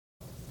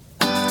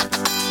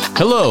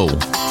Hello,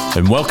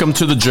 and welcome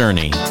to The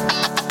Journey,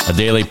 a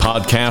daily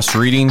podcast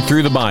reading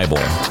through the Bible.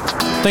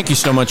 Thank you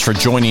so much for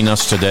joining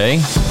us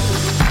today.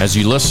 As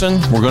you listen,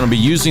 we're going to be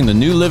using the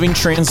New Living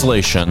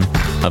Translation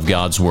of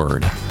God's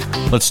Word.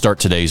 Let's start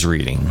today's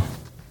reading.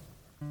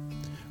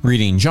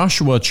 Reading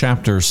Joshua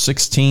chapters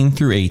 16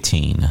 through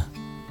 18.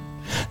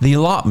 The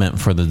allotment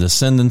for the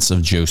descendants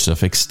of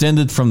Joseph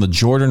extended from the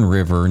Jordan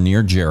River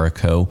near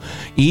Jericho,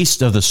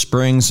 east of the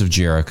springs of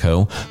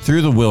Jericho,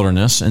 through the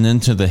wilderness and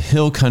into the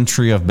hill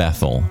country of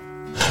Bethel.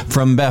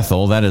 From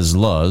Bethel, that is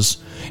Luz,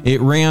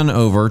 it ran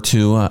over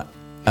to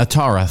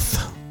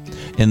Ataroth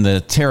in the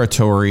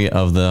territory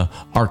of the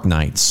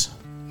Archnites.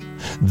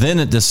 Then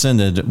it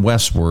descended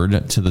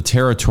westward to the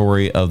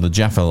territory of the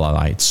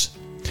Japhilites,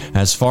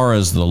 as far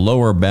as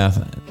Lower Beth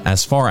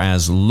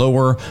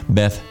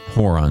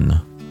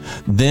Horon.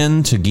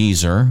 Then to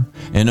Gezer,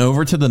 and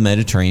over to the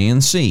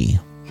Mediterranean Sea.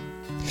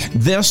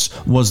 This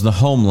was the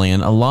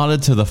homeland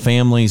allotted to the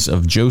families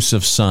of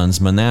Joseph's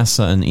sons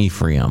Manasseh and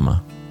Ephraim.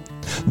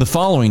 The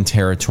following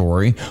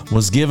territory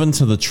was given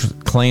to the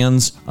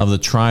clans of the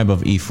tribe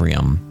of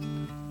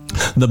Ephraim.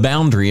 The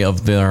boundary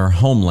of their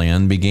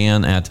homeland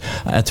began at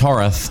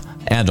Ataroth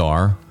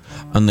Adar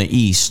on the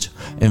east,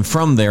 and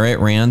from there it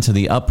ran to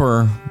the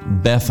upper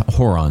Beth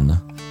Horon,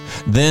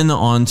 then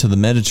on to the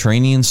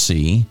Mediterranean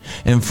Sea,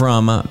 and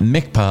from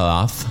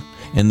Mikpelath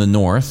in the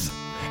north,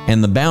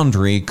 and the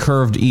boundary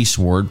curved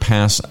eastward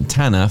past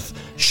Tanath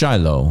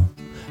Shiloh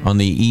on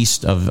the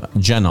east of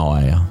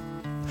Genoa.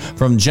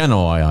 From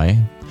Genoa,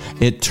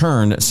 it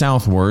turned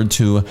southward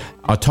to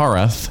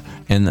Ataroth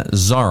and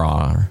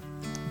Zarar,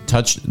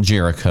 touched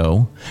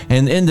Jericho,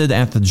 and ended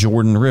at the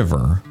Jordan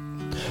River.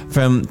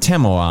 From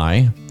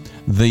Temoai,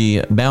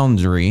 the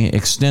boundary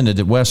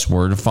extended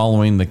westward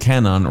following the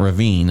Canaan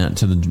ravine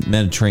to the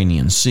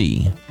Mediterranean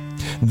Sea.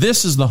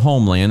 This is the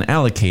homeland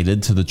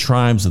allocated to the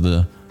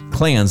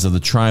clans of the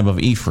tribe of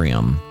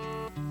Ephraim.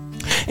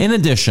 In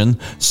addition,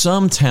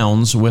 some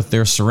towns with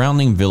their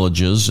surrounding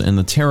villages in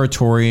the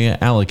territory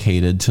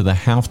allocated to the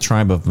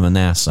half-tribe of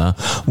Manasseh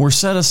were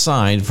set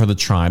aside for the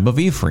tribe of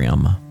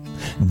Ephraim.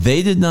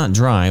 They did not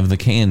drive the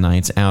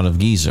Canaanites out of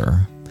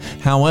Gezer.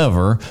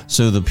 However,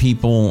 so the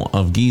people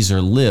of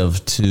Gezer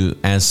lived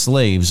as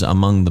slaves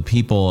among the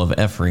people of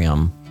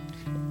Ephraim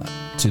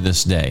to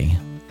this day.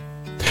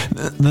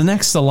 The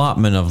next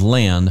allotment of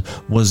land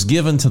was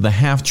given to the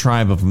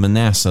half-tribe of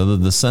Manasseh, the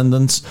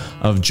descendants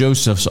of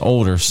Joseph's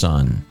older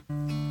son.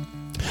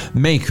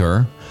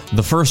 Machir,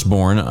 the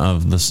firstborn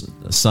of the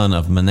son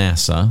of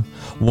Manasseh,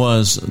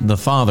 was the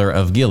father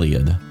of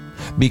Gilead.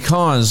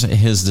 Because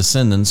his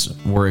descendants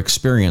were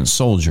experienced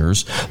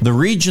soldiers, the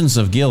regions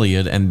of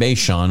Gilead and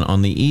Bashan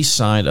on the east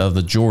side of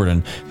the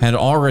Jordan had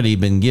already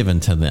been given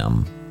to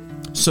them.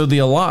 So the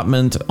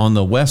allotment on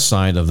the west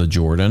side of the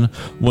Jordan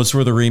was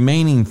for the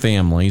remaining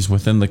families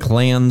within the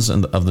clans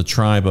of the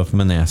tribe of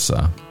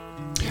Manasseh: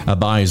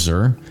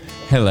 Abiezer,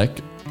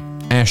 Helek,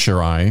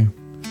 Asherai,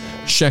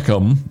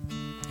 Shechem,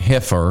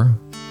 Hepher,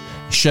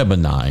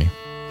 Shebani.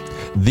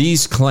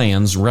 These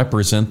clans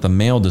represent the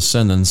male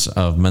descendants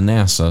of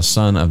Manasseh,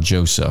 son of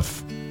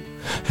Joseph.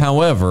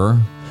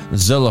 However,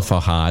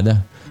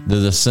 Zelophehad, the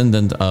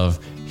descendant of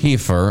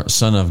Hepher,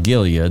 son of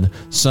Gilead,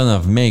 son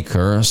of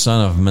Machir,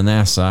 son of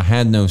Manasseh,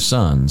 had no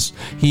sons.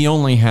 He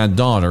only had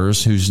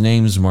daughters whose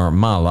names were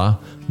Mahlah,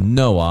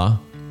 Noah,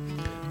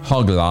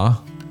 Hoglah,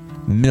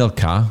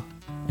 Milcah,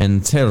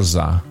 and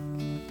Tirzah.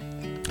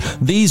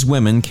 These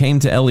women came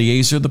to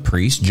Eleazar the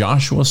priest,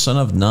 Joshua son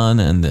of Nun,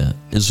 and the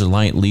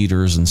Israelite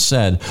leaders and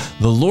said,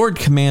 "The Lord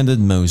commanded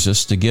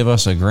Moses to give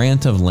us a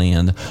grant of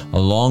land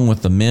along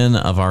with the men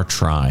of our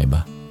tribe."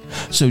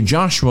 So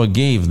Joshua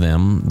gave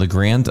them the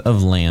grant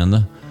of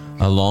land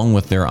along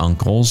with their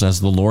uncles as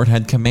the Lord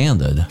had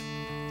commanded.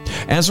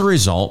 As a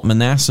result,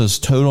 Manasseh's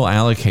total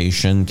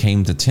allocation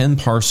came to 10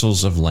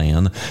 parcels of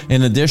land,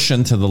 in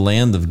addition to the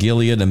land of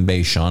Gilead and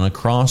Bashan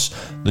across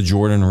the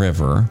Jordan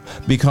River,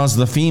 because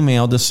the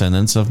female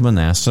descendants of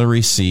Manasseh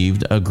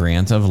received a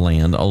grant of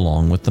land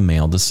along with the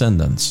male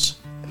descendants.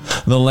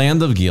 The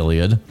land of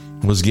Gilead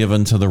was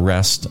given to the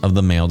rest of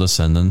the male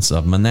descendants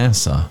of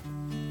Manasseh.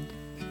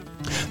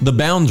 The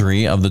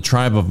boundary of the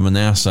tribe of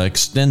Manasseh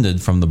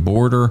extended from the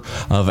border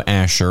of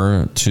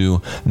Asher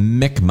to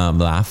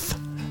Mikmelath,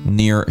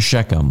 near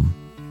Shechem.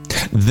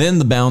 Then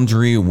the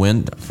boundary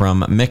went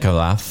from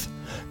Mikmelath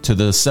to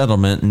the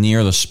settlement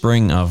near the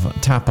spring of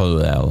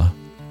Tapalel.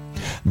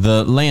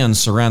 The land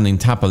surrounding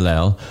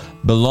Tapalel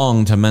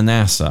belonged to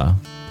Manasseh,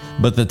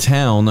 but the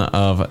town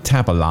of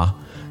Tapalah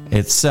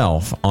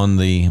itself on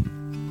the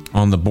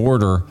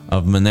border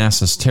of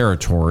Manasseh's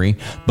territory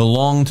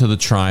belonged to the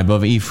tribe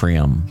of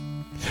Ephraim.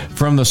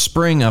 From the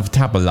spring of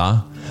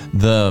Tapalah,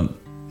 the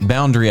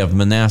boundary of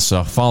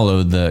Manasseh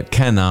followed the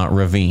Canaan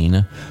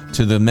ravine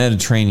to the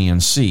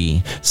Mediterranean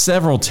Sea.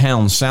 Several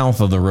towns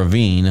south of the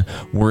ravine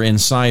were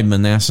inside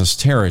Manasseh's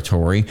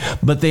territory,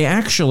 but they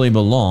actually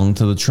belonged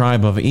to the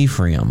tribe of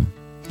Ephraim.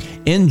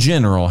 In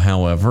general,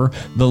 however,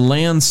 the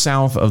land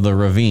south of the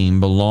ravine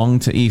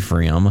belonged to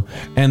Ephraim,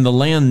 and the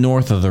land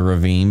north of the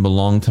ravine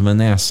belonged to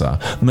Manasseh.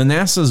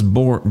 Manasseh's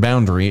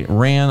boundary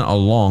ran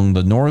along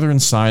the northern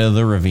side of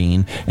the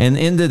ravine and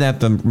ended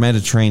at the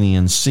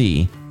Mediterranean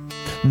Sea.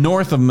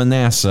 North of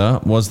Manasseh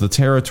was the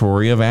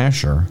territory of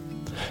Asher,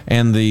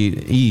 and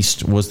the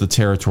east was the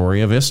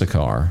territory of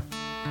Issachar.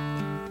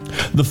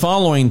 The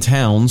following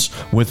towns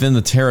within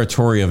the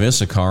territory of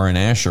Issachar and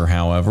Asher,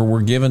 however,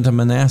 were given to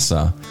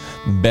Manasseh: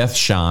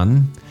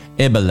 Bethshan,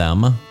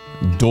 Ibelem,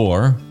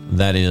 Dor,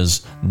 that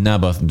is,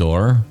 Naboth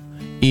Dor,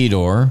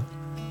 Edor,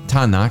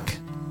 Tanakh,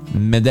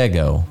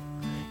 Medego,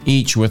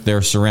 each with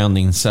their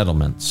surrounding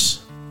settlements.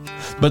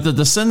 But the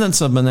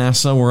descendants of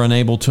Manasseh were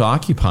unable to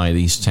occupy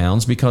these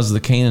towns because the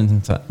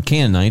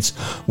Canaanites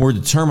were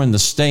determined to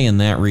stay in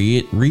that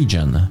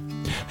region.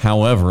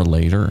 However,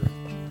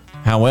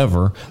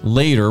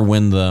 later,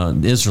 when the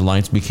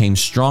Israelites became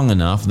strong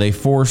enough, they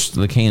forced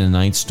the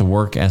Canaanites to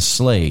work as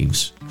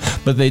slaves,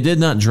 but they did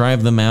not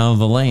drive them out of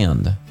the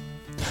land.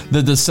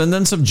 The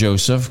descendants of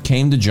Joseph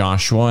came to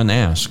Joshua and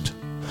asked,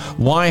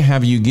 "Why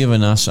have you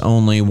given us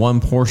only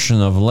one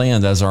portion of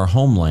land as our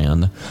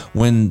homeland,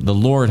 when the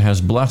Lord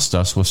has blessed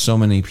us with so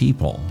many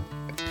people?"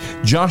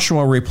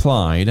 Joshua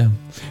replied,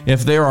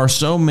 "If there are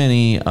so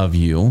many of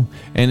you,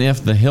 and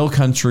if the hill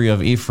country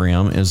of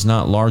Ephraim is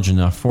not large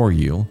enough for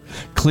you,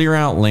 clear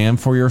out land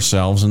for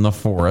yourselves in the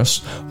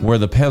forests where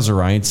the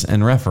Pezerites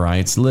and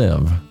Rephaites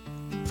live."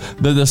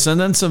 The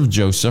descendants of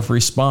Joseph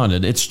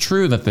responded, "It's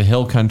true that the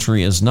hill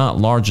country is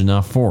not large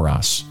enough for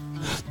us,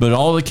 but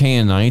all the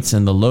Canaanites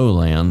in the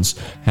lowlands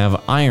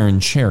have iron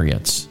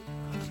chariots,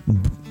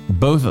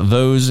 both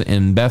those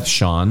in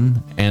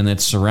Bethshan and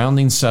its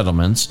surrounding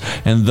settlements,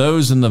 and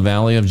those in the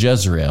valley of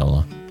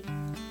Jezreel.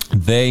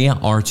 They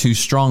are too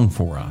strong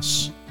for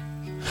us."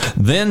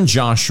 Then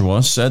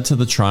Joshua said to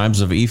the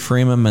tribes of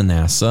Ephraim and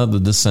Manasseh, the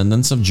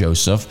descendants of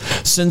Joseph,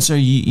 "Since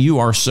you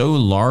are so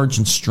large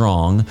and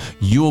strong,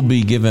 you will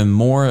be given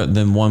more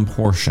than one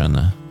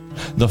portion.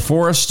 The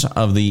forest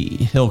of the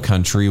hill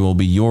country will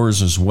be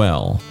yours as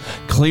well.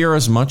 Clear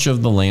as much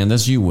of the land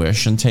as you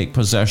wish and take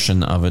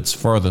possession of its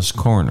farthest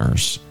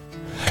corners.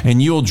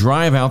 And you will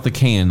drive out the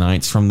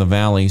Canaanites from the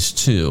valleys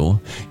too,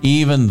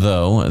 even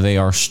though they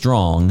are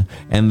strong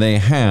and they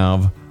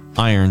have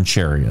iron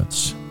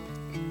chariots."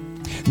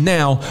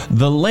 Now,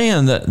 the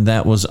land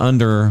that was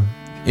under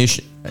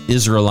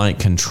Israelite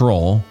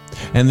control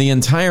and the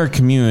entire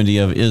community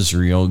of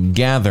Israel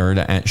gathered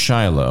at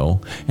Shiloh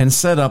and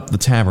set up the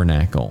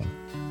tabernacle.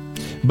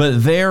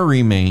 But there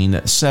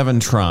remained 7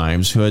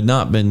 tribes who had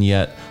not been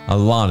yet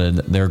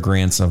allotted their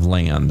grants of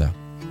land.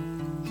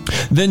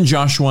 Then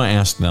Joshua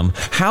asked them,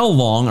 "How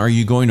long are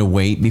you going to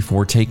wait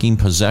before taking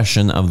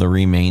possession of the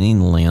remaining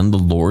land the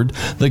Lord,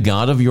 the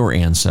God of your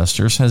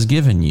ancestors, has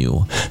given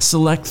you?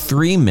 Select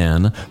 3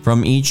 men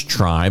from each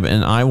tribe,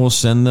 and I will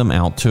send them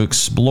out to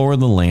explore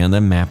the land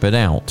and map it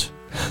out.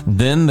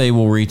 Then they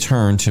will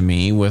return to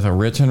me with a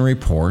written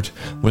report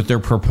with their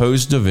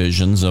proposed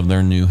divisions of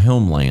their new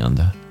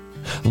homeland.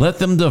 Let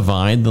them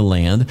divide the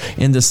land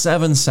into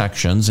 7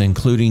 sections,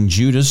 including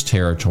Judah's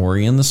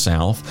territory in the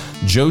south,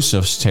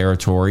 Joseph's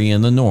territory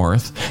in the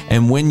north,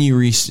 and when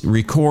you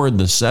record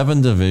the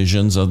 7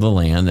 divisions of the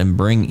land and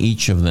bring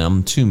each of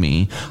them to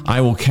me,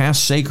 I will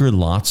cast sacred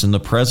lots in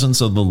the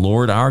presence of the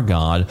Lord our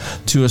God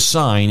to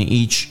assign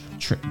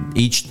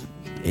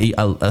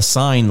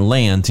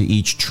land to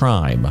each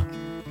tribe.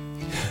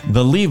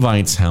 The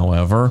Levites,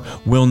 however,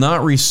 will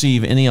not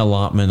receive any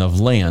allotment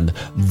of land.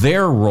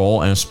 Their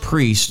role as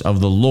priests of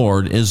the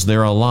Lord is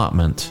their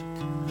allotment.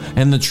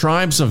 And the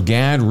tribes of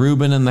Gad,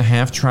 Reuben, and the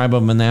half-tribe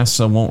of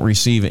Manasseh won't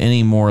receive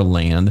any more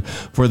land,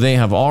 for they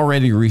have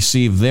already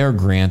received their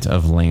grant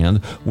of land,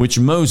 which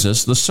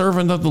Moses, the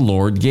servant of the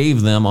Lord,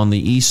 gave them on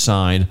the east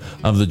side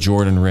of the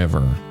Jordan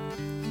River."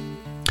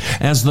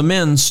 As the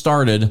men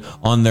started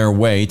on their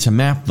way to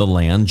map the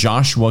land,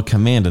 Joshua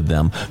commanded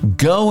them,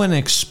 "Go and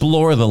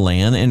explore the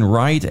land and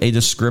write a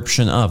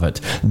description of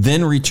it.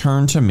 Then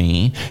return to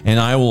me, and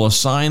I will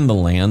assign the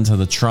land to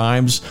the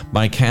tribes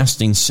by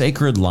casting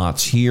sacred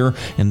lots here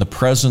in the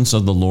presence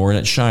of the Lord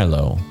at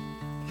Shiloh."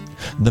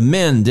 The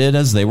men did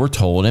as they were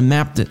told and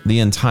mapped the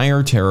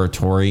entire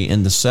territory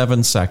into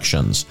 7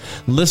 sections,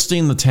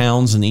 listing the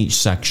towns in each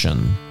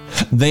section.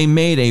 They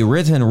made a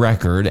written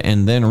record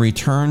and then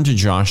returned to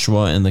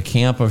Joshua in the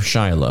camp of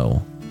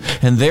Shiloh.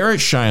 And there at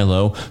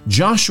Shiloh,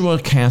 Joshua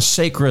cast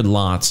sacred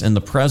lots in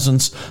the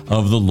presence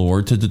of the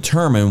Lord to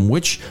determine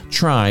which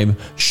tribe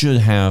should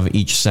have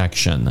each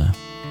section.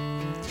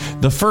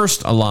 The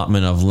first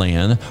allotment of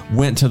land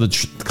went to the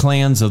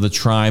clans of the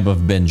tribe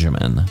of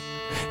Benjamin.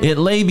 It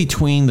lay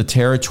between the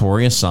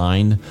territory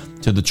assigned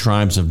to the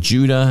tribes of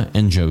Judah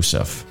and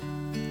Joseph.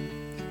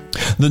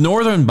 The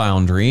northern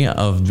boundary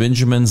of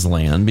Benjamin's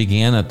land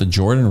began at the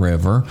Jordan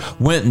River,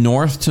 went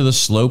north to the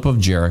slope of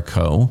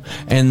Jericho,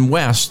 and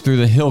west through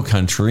the hill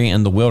country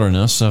and the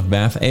wilderness of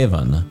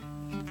Beth-aven.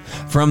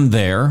 From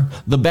there,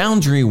 the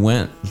boundary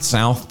went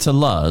south to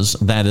Luz,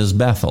 that is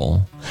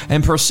Bethel,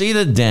 and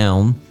proceeded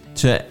down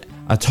to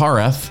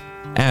Atareth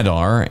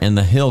Adar, and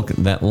the hill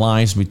that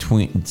lies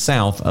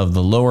south of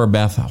the lower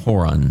Beth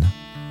Horon.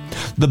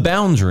 The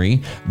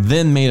boundary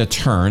then made a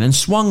turn and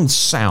swung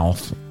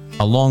south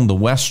along the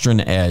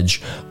western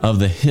edge of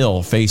the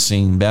hill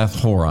facing Beth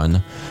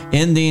Horon,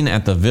 ending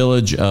at the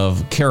village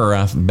of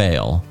Kerioth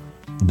Baal,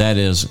 that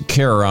is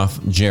Kerioth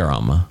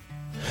Jearim,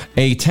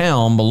 a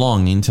town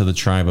belonging to the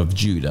tribe of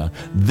Judah.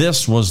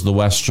 This was the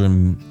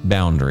western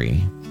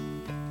boundary.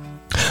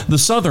 The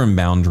southern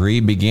boundary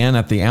began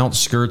at the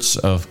outskirts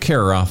of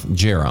Kerioth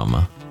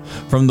Jearim.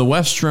 From the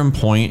western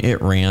point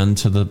it ran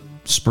to the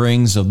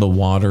springs of the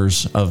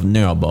waters of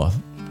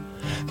Neroboth,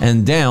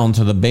 and down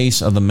to the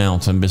base of the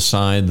mountain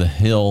beside the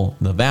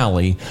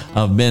valley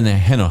of Ben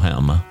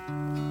Hinnom,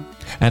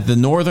 at the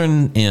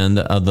northern end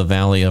of the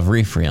valley of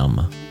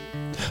Rephaim.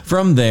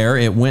 From there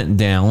it went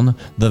down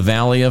the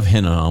valley of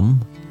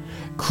Hinnom,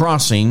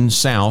 crossing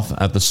south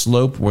at the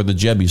slope where the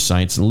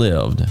Jebusites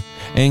lived,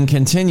 and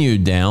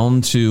continued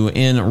down to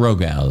En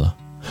Rogel.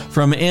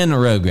 From En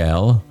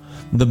Rogel,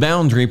 the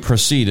boundary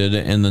proceeded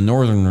in the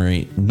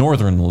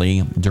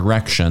northerly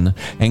direction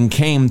and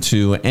came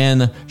to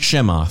En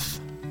Shemoth,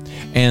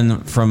 and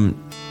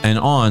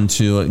on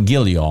to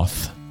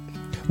Gileoth,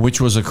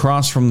 which was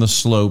across from the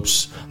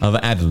slopes of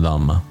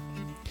Adullam.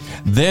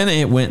 Then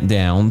it went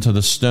down to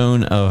the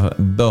stone of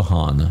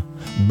Bohan.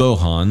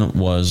 Bohan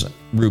was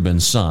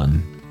Reuben's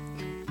son.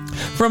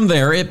 From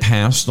there it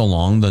passed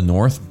along the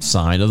north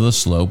side of the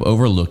slope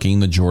overlooking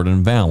the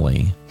Jordan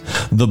Valley.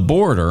 The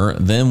border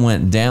then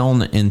went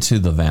down into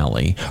the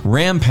valley,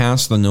 ran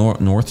past the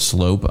north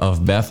slope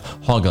of Beth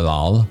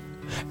Hogalal,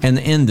 and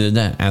ended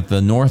at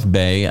the north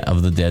bay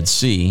of the Dead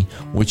Sea,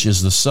 which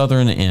is the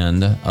southern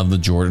end of the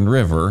Jordan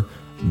River.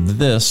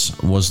 This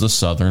was the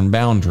southern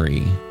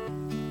boundary.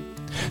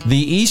 The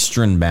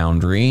eastern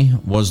boundary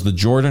was the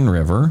Jordan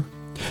River.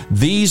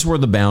 These were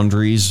the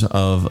boundaries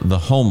of the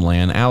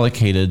homeland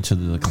allocated to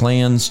the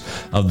clans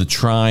of the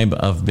tribe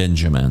of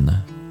Benjamin.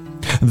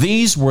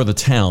 These were the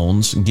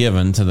towns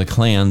given to the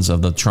clans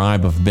of the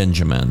tribe of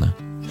Benjamin: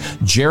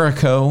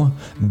 Jericho,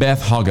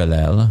 Beth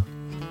Hogalel,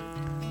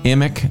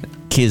 Emek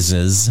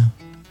Keziz,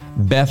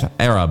 Beth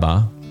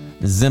Araba,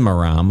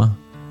 Zimram,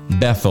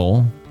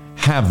 Bethel,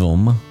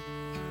 Havum,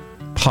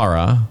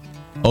 Para,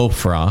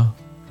 Ophrah,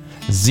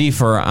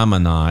 Zephyr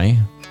Ammonai,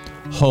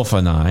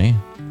 Hophani,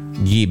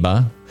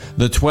 Geba,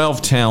 the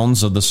 12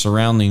 towns of the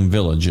surrounding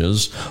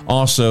villages,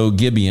 also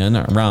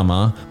Gibeon,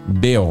 Ramah,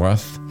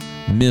 Beeroth,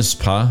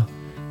 Mizpah,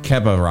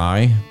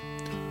 Kebarai,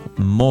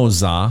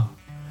 Moza,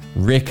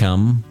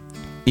 Recham,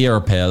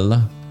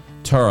 Irpel,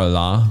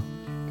 Toralah,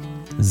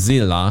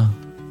 Zillah,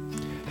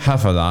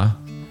 Haphalah,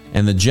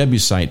 and the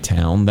Jebusite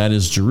town, that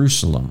is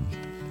Jerusalem.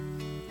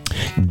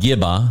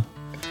 Gibeah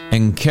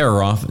and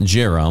Kerioth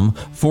Jearim,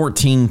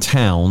 14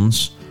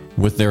 towns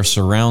with their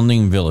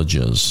surrounding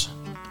villages.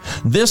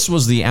 This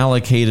was the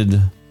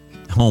allocated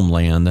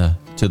homeland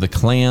to the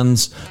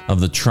clans of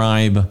the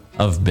tribe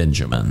of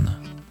Benjamin.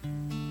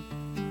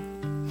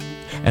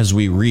 As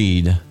we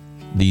read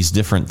these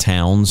different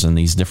towns and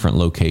these different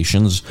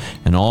locations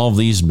and all of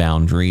these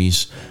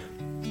boundaries,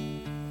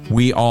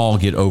 we all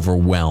get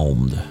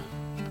overwhelmed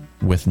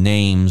with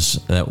names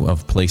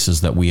of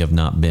places that we have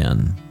not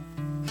been.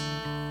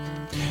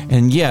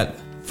 And yet,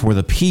 for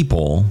the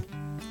people,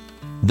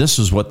 this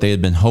is what they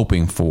had been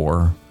hoping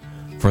for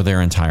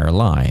their entire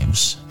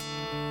lives.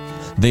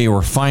 They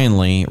were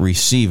finally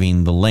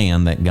receiving the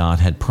land that God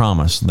had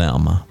promised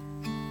them.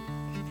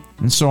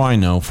 And so I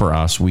know for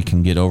us, we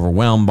can get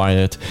overwhelmed by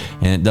it,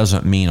 and it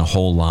doesn't mean a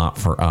whole lot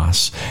for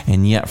us.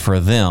 And yet for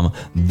them,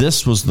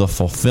 this was the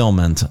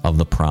fulfillment of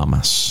the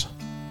promise.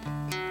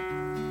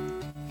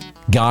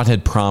 God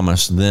had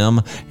promised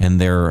them and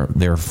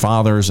their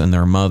fathers and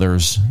their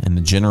mothers and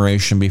the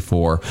generation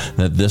before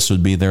that this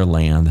would be their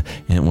land,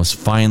 and it was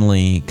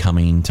finally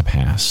coming to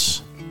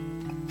pass.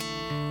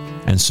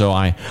 And so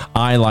I,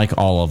 like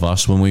all of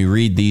us, when we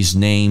read these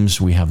names,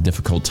 we have a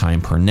difficult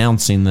time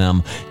pronouncing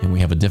them, and we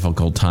have a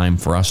difficult time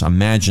for us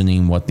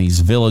imagining what these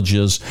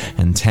villages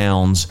and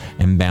towns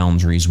and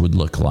boundaries would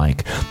look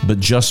like. But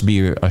just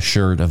be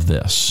assured of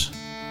this.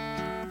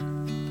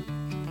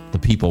 The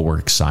people were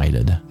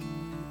excited.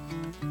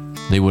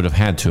 They would have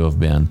had to have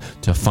been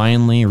to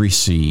finally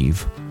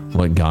receive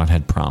what God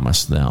had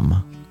promised them.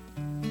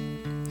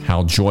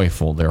 How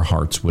joyful their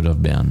hearts would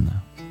have been.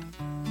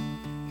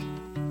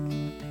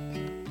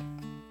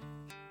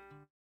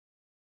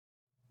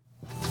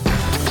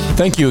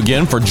 Thank you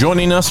again for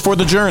joining us for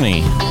the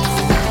journey.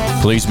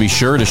 Please be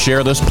sure to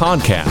share this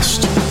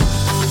podcast.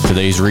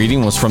 Today's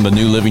reading was from the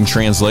New Living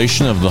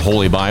Translation of the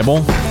Holy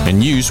Bible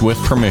and used with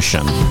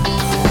permission.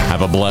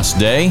 Have a blessed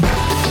day,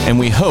 and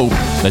we hope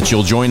that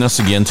you'll join us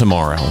again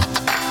tomorrow.